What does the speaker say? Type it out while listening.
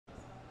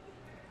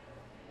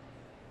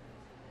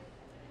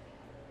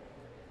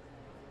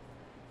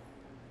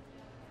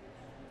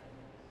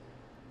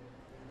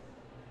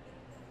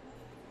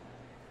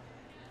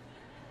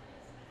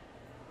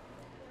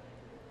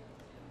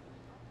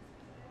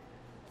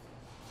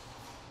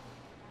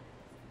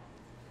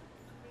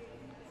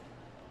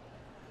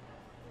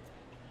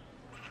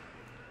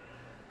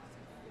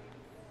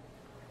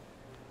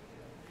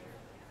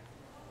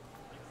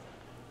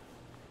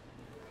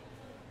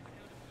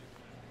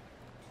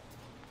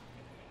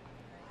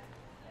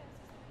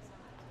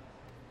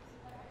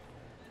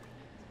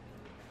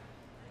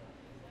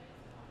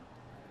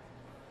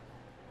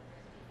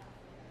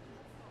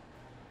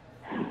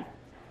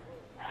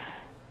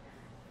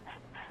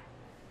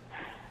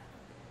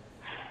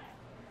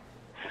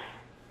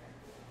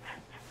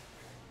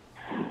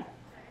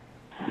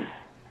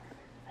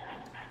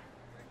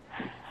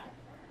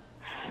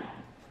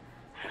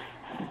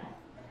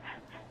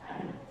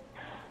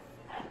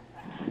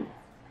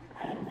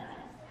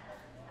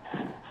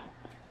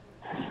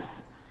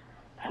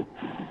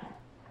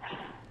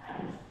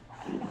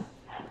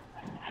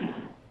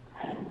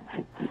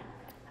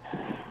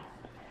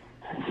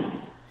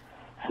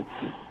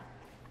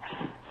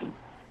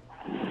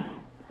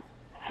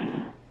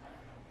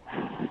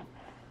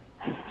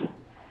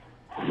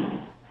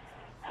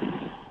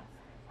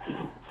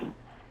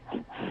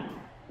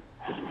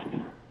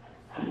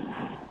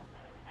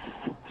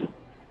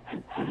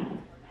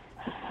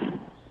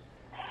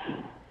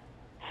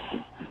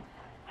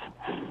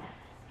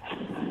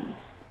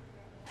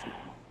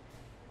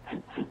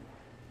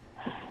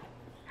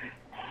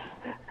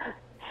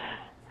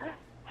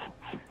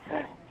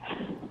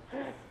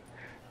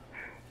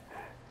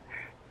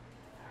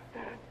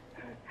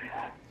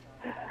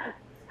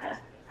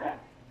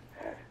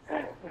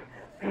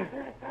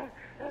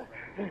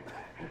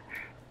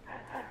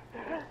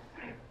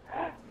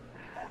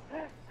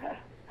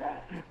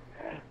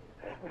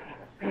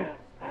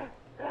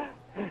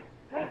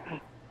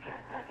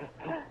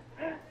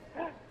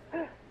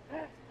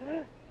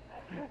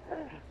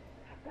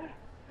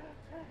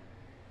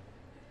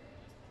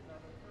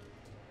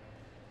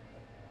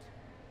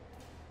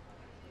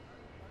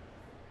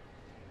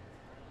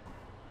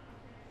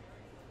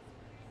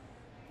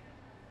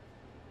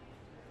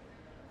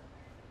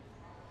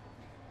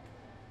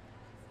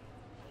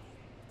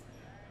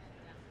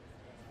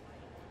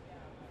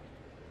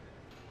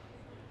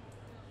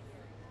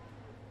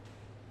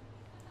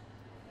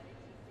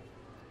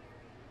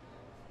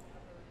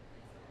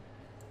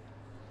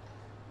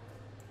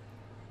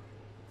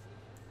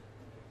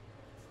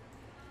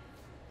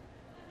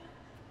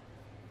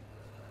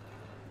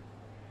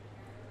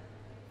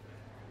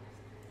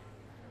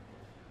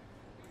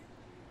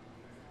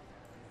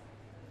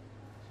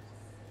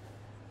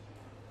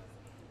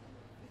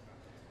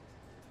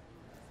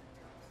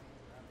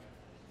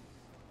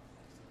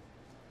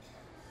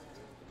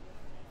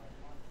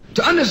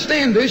To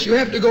understand this, you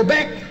have to go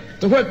back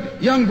to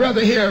what young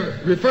brother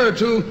here referred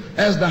to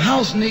as the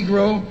house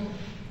Negro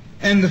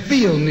and the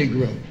field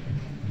Negro.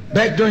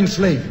 Back during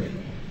slavery,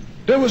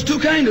 there was two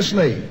kinds of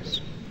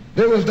slaves.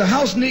 There was the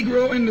house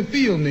Negro and the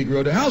field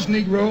Negro. The house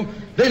Negro,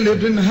 they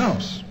lived in the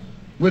house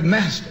with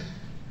master.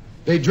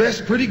 They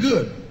dressed pretty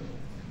good.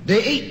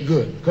 They ate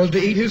good because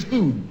they ate his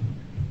food,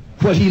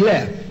 what he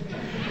left.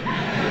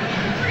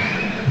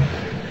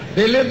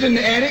 They lived in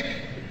the attic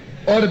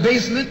or the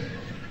basement,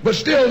 but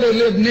still they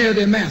lived near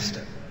their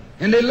master.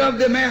 And they loved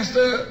their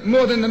master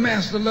more than the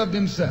master loved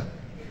himself.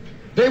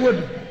 They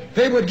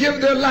would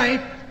give their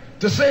life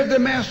to save their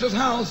master's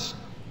house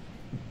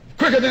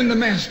quicker than the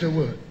master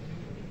would.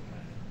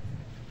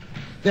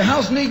 The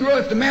house Negro,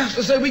 if the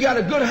master said, we got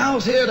a good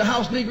house here, the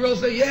house Negro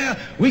said, yeah,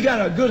 we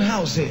got a good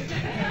house here.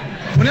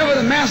 Whenever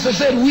the master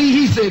said we,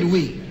 he said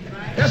we.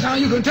 That's how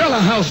you can tell a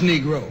house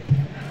Negro.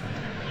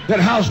 That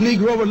house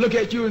Negro would look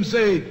at you and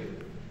say,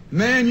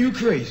 man, you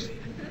crazy.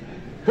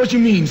 What you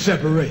mean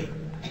separate?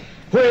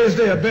 Where is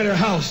there a better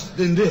house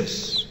than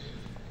this?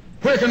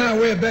 Where can I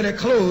wear better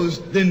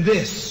clothes than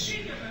this?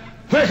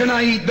 Where can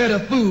I eat better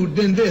food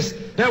than this?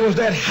 That was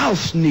that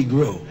house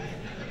Negro.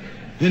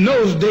 In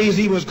those days,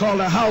 he was called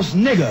a house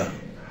nigger.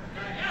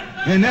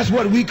 And that's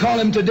what we call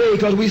him today,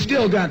 because we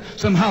still got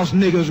some house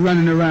niggers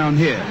running around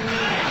here.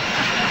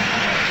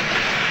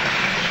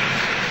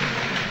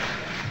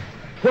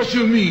 What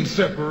you mean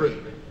separate?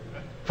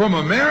 From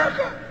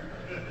America?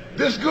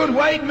 This good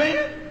white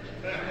man?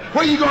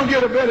 Where you gonna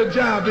get a better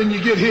job than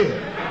you get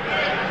here?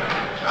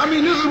 I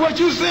mean, this is what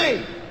you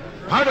say.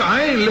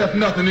 I ain't left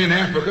nothing in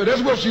Africa.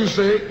 That's what you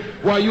say.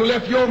 Why, you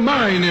left your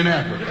mind in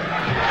Africa.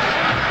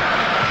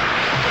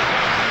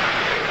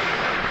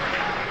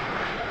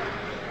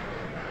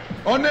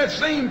 On that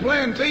same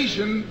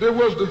plantation, there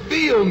was the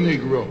field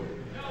Negro.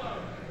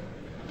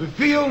 The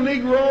field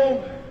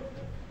Negro,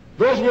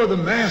 those were the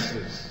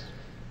masses.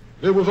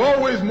 There was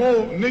always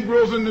more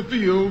Negroes in the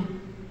field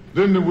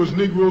than there was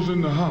Negroes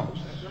in the house.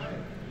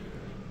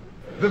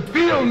 The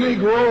field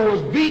Negro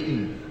was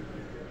beaten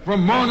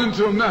from morning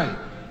till night.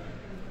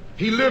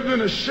 He lived in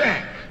a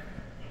shack,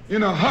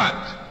 in a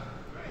hut.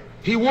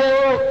 He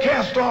wore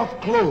cast-off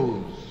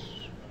clothes.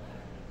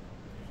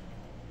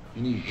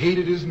 And he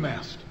hated his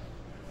master.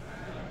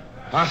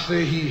 I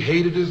say he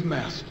hated his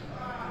master.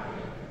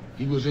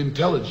 He was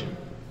intelligent.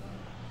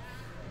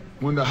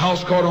 When the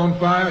house caught on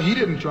fire, he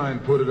didn't try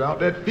and put it out.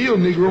 That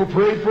field Negro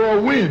prayed for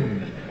a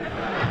wind,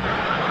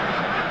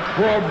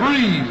 for a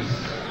breeze.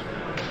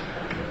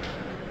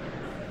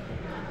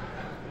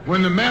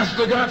 When the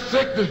master got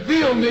sick, the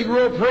field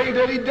Negro prayed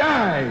that he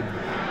died.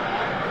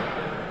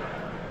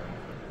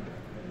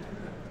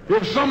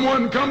 If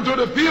someone come to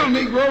the field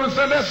Negro and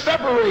said, let's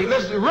separate,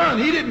 let's run,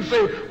 he didn't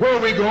say, where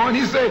are we going?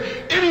 He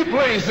said, any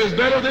place is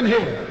better than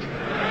here.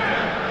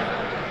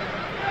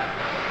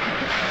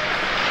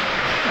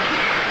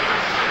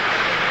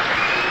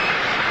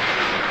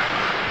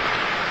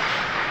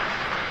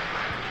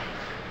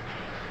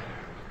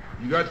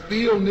 You got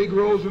field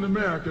Negroes in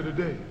America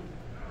today.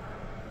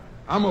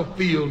 I'm a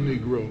field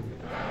Negro.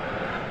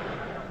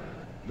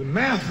 The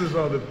masses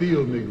are the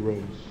field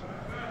Negroes.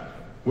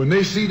 When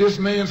they see this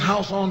man's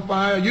house on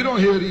fire, you don't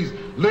hear these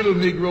little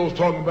Negroes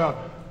talking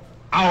about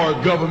our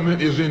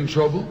government is in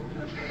trouble.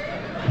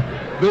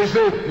 They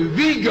say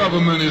the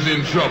government is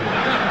in trouble.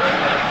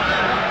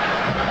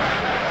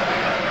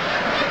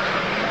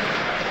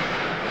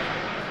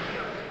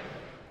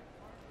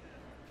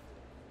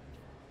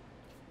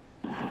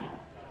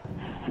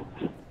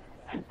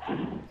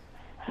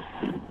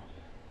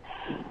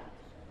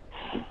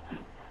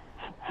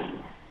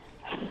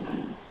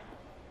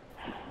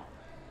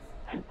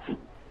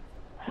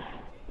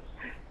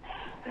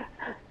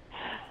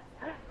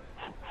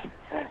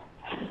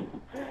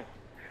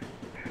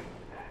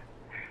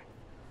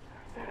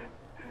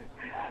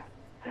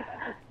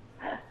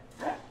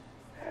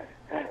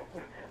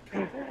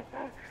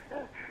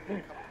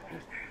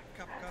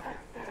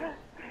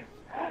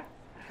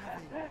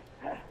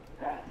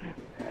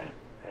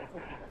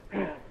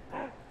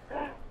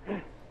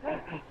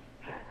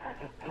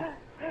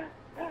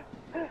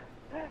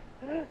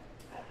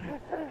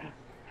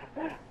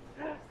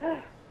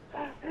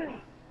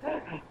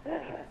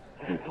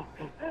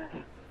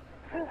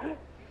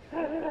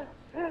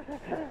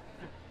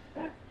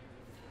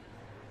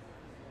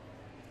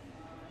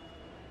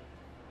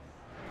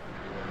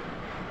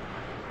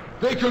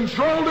 They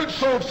controlled it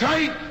so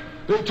tight,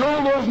 they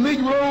told those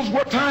Negroes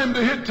what time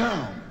to hit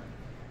town,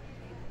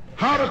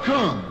 how to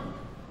come,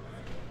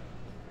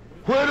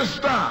 where to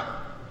stop,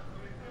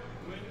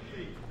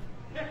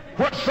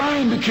 what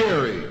sign to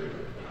carry,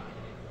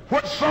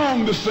 what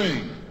song to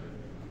sing,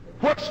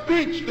 what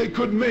speech they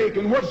could make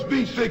and what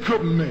speech they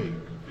couldn't make,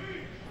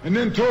 and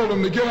then told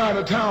them to get out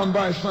of town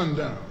by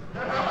sundown.